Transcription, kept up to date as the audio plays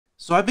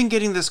So I've been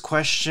getting this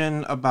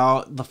question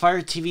about the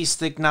Fire TV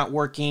stick not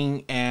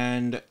working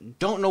and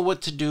don't know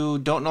what to do,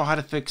 don't know how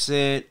to fix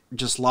it,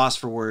 just lost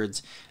for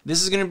words.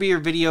 This is going to be your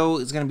video.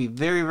 It's going to be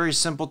very, very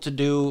simple to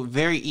do,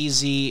 very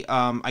easy.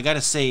 I got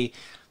to say,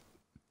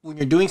 when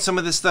you're doing some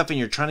of this stuff and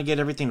you're trying to get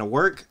everything to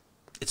work,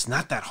 it's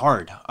not that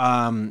hard.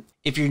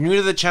 If you're new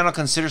to the channel,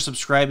 consider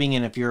subscribing,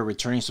 and if you're a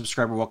returning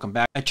subscriber, welcome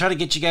back. I try to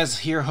get you guys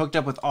here hooked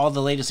up with all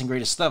the latest and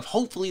greatest stuff.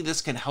 Hopefully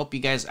this can help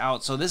you guys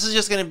out. So this is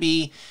just going to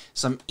be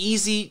some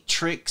easy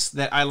tricks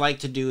that I like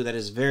to do that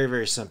is very,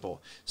 very simple.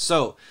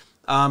 So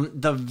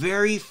the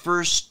very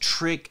first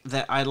trick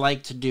that I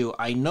like to do,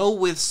 I know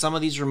with some of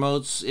these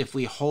remotes, if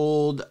we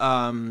hold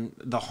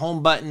the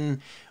home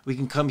button, we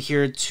can come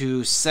here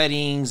to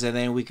settings, and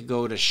then we could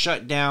go to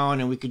shutdown,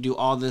 and we could do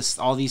all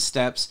these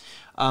steps.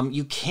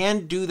 You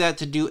can do that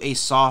to do a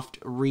soft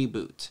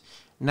reboot.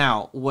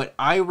 Now, what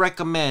I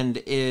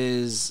recommend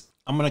is,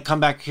 I'm going to come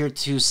back here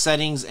to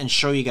settings and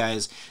show you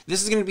guys.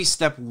 This is going to be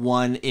step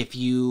one if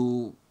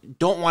you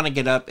don't want to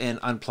get up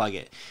and unplug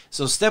it.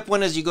 So step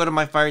one is you go to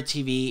My Fire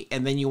TV,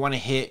 and then you want to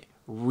hit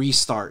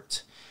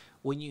restart.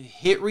 When you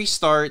hit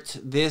restart,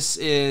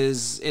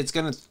 it's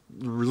going to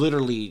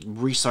literally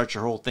restart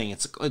your whole thing.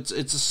 It's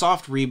a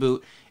soft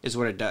reboot is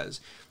what it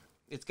does.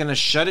 It's going to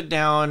shut it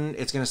down.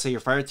 It's going to say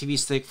your Fire TV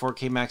Stick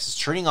 4K Max is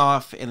turning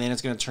off, and then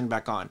it's going to turn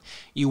back on.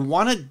 You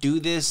want to do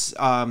this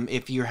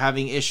if you're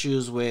having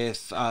issues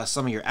with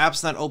some of your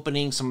apps not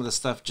opening, some of the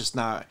stuff just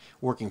not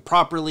working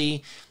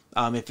properly.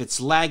 If it's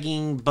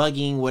lagging,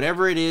 bugging,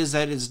 whatever it is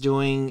that it's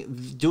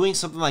doing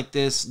something like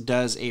this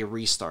does a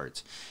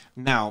restart.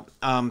 Now,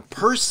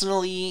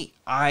 personally,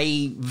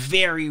 I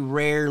very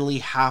rarely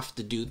have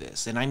to do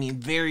this, and I mean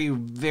very,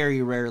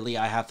 very rarely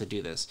I have to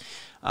do this.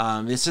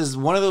 This is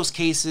one of those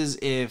cases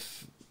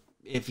if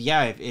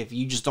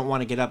you just don't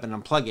want to get up and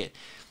unplug it.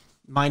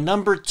 My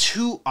number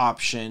two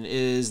option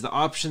is the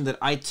option that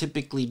I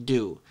typically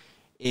do,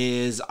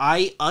 is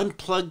I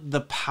unplug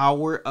the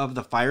power of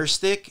the Fire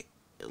Stick,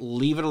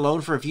 leave it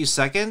alone for a few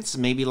seconds,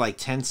 maybe like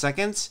 10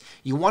 seconds.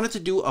 You want it to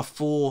do a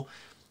full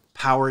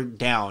power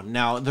down.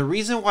 Now, the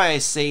reason why I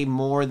say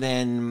more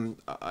than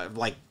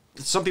like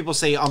some people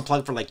say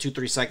unplug for like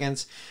 2-3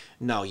 seconds.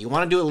 No, you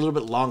want to do it a little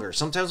bit longer.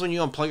 Sometimes when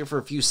you unplug it for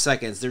a few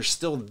seconds, there's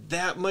still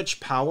that much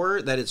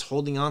power that it's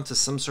holding on to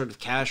some sort of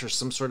cache or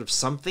some sort of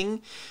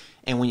something.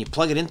 And when you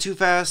plug it in too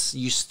fast,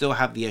 you still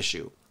have the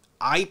issue.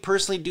 I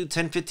personally do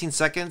 10-15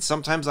 seconds.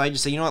 Sometimes I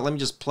just say, you know what, let me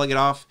just plug it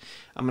off.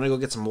 I'm going to go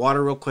get some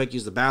water real quick,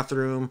 use the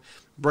bathroom,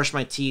 brush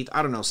my teeth,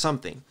 I don't know,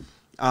 something.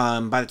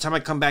 By the time I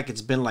come back,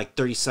 it's been like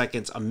 30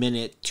 seconds, a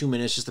minute, 2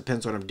 minutes, just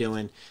depends what I'm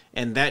doing.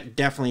 And that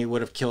definitely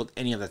would have killed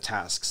any of the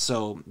tasks.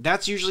 So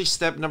that's usually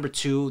step number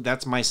two.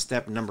 That's my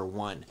step number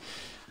one.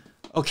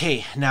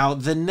 Okay, now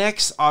the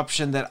next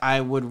option that I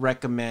would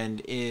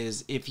recommend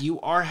is if you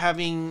are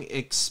having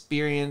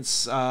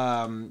experience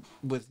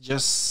with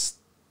just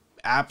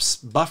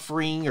apps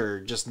buffering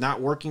or just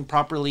not working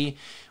properly,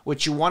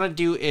 what you want to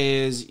do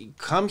is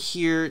come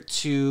here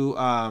to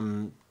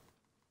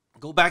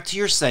go back to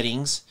your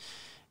settings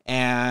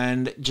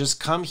and just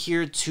come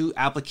here to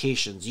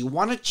applications. You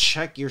want to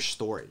check your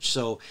storage.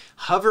 So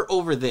hover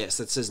over this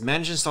that says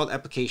manage installed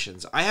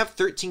applications. I have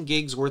 13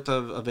 gigs worth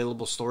of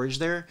available storage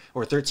there,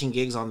 or 13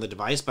 gigs on the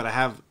device, but I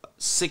have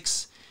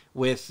 6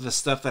 with the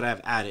stuff that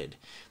I've added.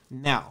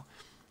 Now,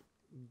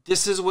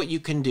 this is what you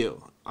can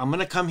do. I'm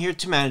going to come here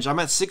to manage. I'm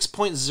at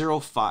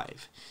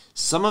 6.05.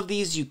 Some of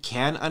these you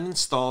can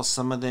uninstall,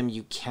 some of them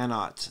you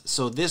cannot.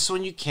 So this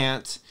one you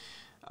can't.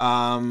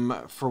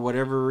 For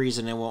whatever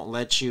reason, it won't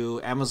let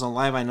you. Amazon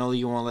Live, I know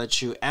you won't let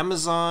you.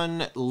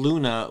 Amazon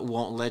Luna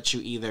won't let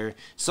you either.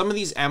 Some of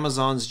these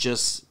Amazons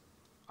just,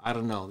 I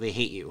don't know, they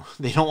hate you.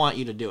 They don't want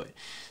you to do it.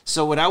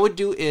 So what I would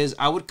do is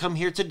I would come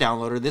here to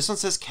downloader. This one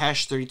says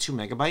cache 32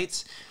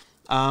 megabytes.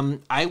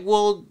 I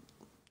will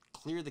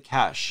clear the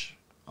cache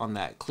on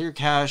that. Clear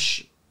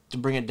cache to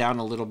bring it down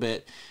a little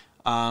bit.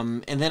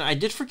 And then I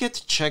did forget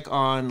to check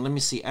on, let me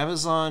see,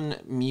 Amazon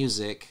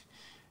Music.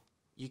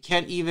 You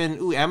can't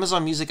even,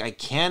 Amazon Music, I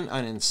can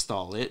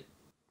uninstall it.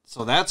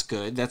 So that's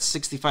good. That's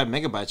 65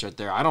 megabytes right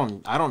there. I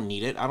don't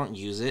need it. I don't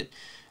use it.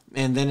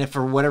 And then if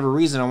for whatever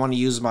reason I want to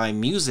use my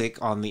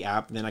music on the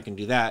app, then I can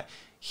do that.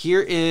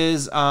 Here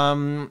is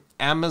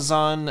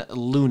Amazon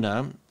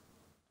Luna.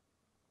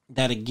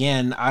 That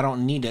again, I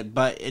don't need it,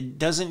 but it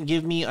doesn't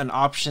give me an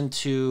option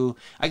to,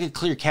 I could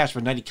clear cache,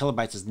 but 90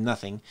 kilobytes is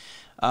nothing.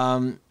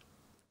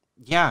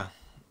 Yeah.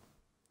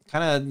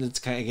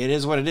 It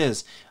is what it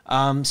is.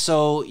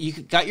 So you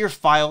got your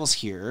files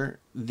here.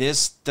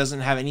 This doesn't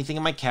have anything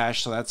in my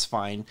cache, so that's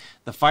fine.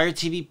 The Fire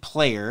TV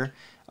player,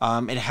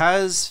 it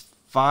has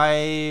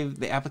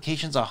the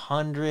application's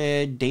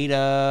 100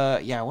 data.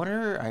 Yeah,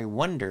 I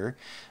wonder.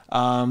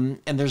 And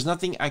there's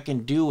nothing I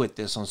can do with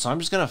this one, so I'm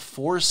just gonna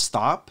force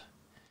stop.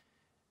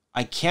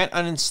 I can't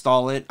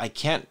uninstall it. I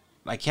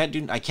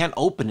can't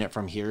open it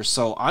from here.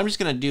 So I'm just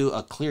gonna do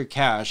a clear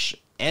cache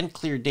and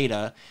clear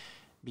data,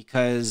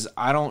 because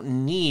I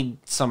don't need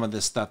some of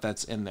this stuff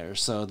that's in there.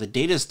 So the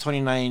data is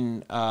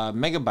 29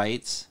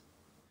 megabytes.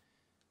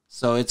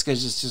 So it's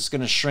just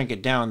going to shrink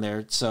it down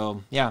there.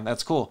 So yeah,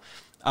 that's cool.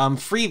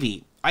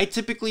 Freebie. I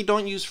typically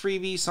don't use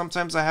Freebie.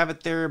 Sometimes I have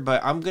it there,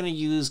 but I'm going to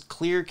use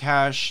Clear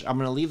Cache. I'm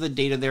going to leave the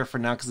data there for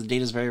now because the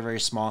data is very, very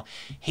small.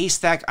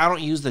 Haystack, I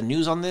don't use the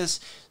news on this.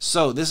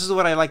 So this is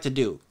what I like to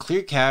do.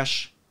 Clear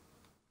Cache,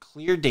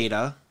 clear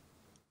data,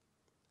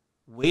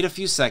 wait a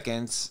few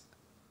seconds,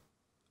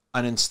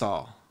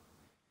 uninstall.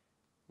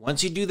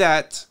 Once you do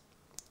that,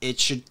 it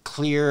should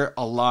clear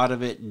a lot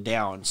of it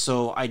down.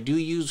 So I do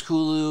use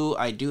Hulu.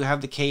 I do have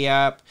the K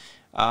app.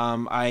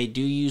 I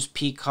do use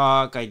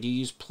Peacock. I do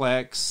use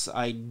Plex.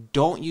 I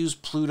don't use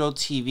Pluto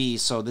TV.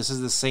 So this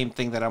is the same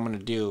thing that I'm going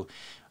to do.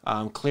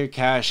 Clear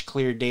cache,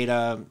 clear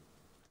data,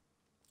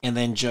 and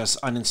then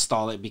just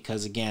uninstall it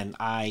because, again,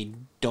 I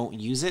don't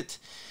use it.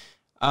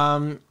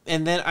 And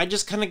then I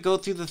just kind of go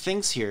through the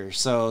things here.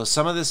 So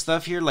some of this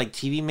stuff here, like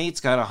TV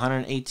Mate's got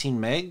 118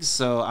 megs.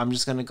 So I'm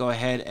just going to go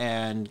ahead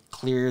and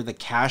clear the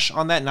cache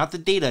on that, not the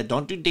data.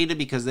 Don't do data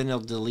because then it'll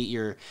delete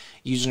your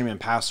username and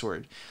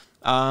password.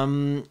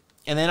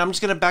 And then I'm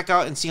just going to back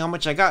out and see how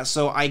much I got.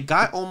 So I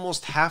got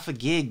almost half a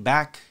gig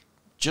back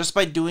just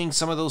by doing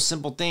some of those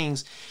simple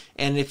things.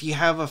 And if you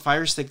have a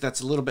Firestick that's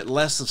a little bit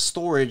less of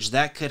storage,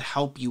 that could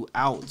help you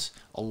out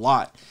a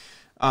lot.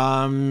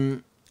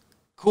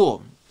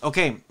 Cool.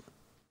 Okay.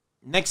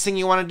 Next thing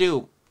you want to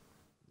do.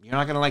 You're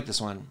not going to like this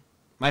one.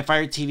 My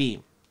Fire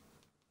TV.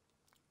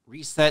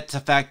 Reset to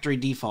factory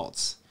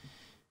defaults.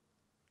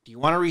 Do you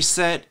want to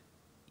reset?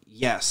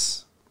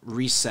 Yes.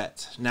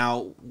 Reset.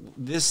 Now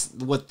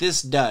what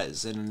this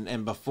does,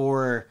 and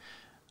before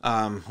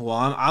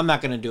well, I'm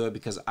not going to do it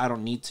because I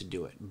don't need to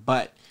do it,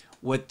 but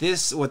what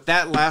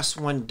that last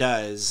one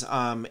does,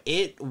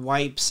 it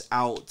wipes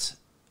out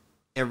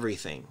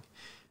everything.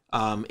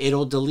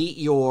 It'll delete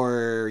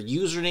your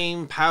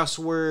username,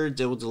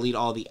 passwords, it will delete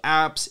all the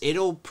apps,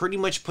 it'll pretty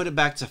much put it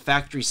back to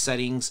factory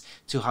settings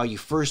to how you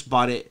first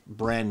bought it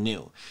brand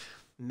new.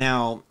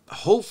 Now,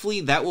 hopefully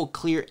that will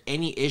clear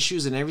any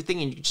issues and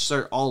everything and you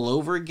start all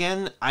over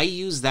again. I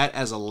use that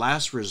as a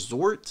last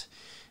resort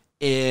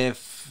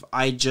if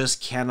I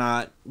just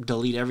cannot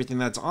delete everything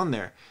that's on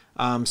there.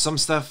 Some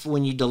stuff,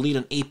 when you delete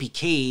an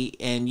APK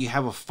and you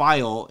have a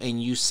file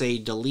and you say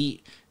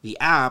delete the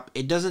app,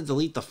 it doesn't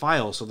delete the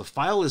file. So the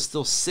file is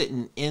still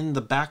sitting in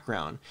the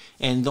background.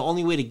 And the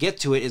only way to get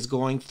to it is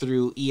going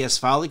through ES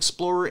File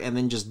Explorer and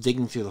then just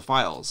digging through the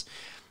files.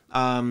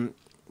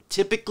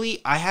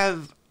 Typically, I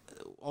have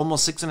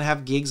almost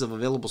 6.5 gigs of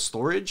available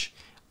storage.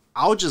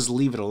 I'll just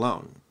leave it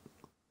alone.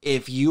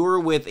 If you're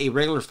with a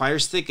regular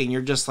Firestick and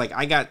you're just like,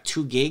 I got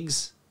 2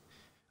 gigs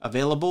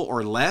available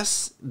or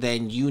less,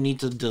 then you need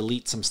to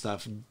delete some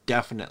stuff,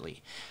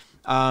 definitely.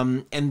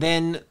 And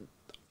then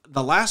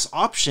the last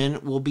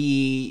option will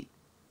be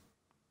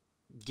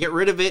get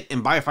rid of it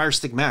and buy a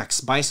Firestick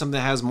Max. Buy something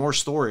that has more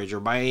storage,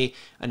 or buy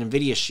an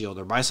NVIDIA Shield,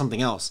 or buy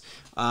something else.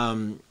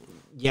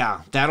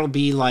 Yeah, that'll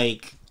be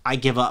like, I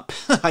give up.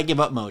 I give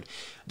up mode.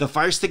 The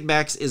Firestick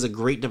Max is a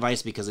great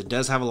device because it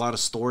does have a lot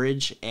of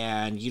storage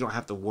and you don't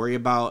have to worry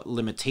about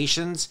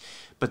limitations.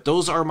 But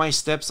those are my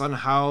steps on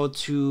how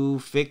to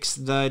fix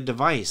the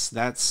device.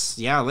 That's,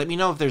 yeah, let me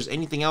know if there's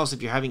anything else,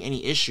 if you're having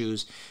any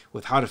issues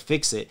with how to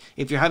fix it.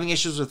 If you're having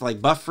issues with like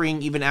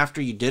buffering, even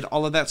after you did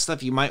all of that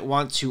stuff, you might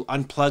want to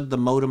unplug the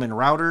modem and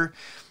router.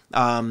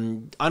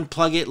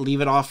 Unplug it,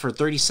 leave it off for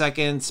 30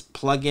 seconds,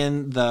 plug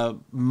in the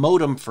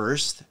modem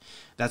first.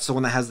 That's the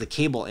one that has the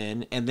cable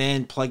in, and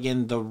then plug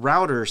in the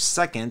router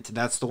second.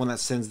 That's the one that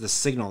sends the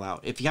signal out.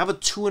 If you have a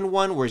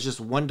 2-in-1 where it's just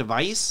one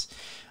device,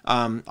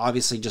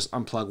 obviously just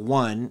unplug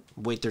one,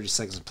 wait 30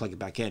 seconds and plug it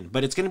back in.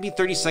 But it's going to be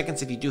 30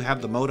 seconds if you do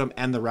have the modem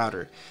and the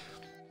router.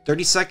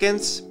 30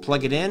 seconds,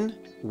 plug it in,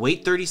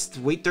 wait 30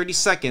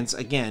 seconds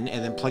again,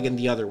 and then plug in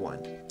the other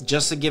one,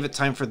 just to give it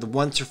time for the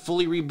one to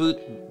fully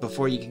reboot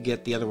before you can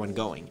get the other one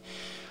going.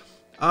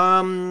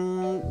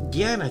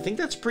 Yeah, and I think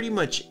that's pretty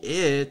much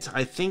it.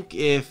 I think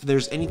if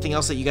there's anything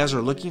else that you guys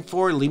are looking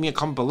for, leave me a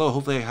comment below.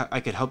 Hopefully I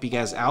could help you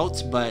guys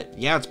out. But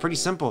yeah, it's pretty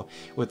simple.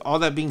 With all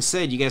that being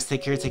said, you guys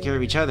take care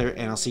of each other,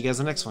 and I'll see you guys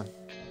in the next one.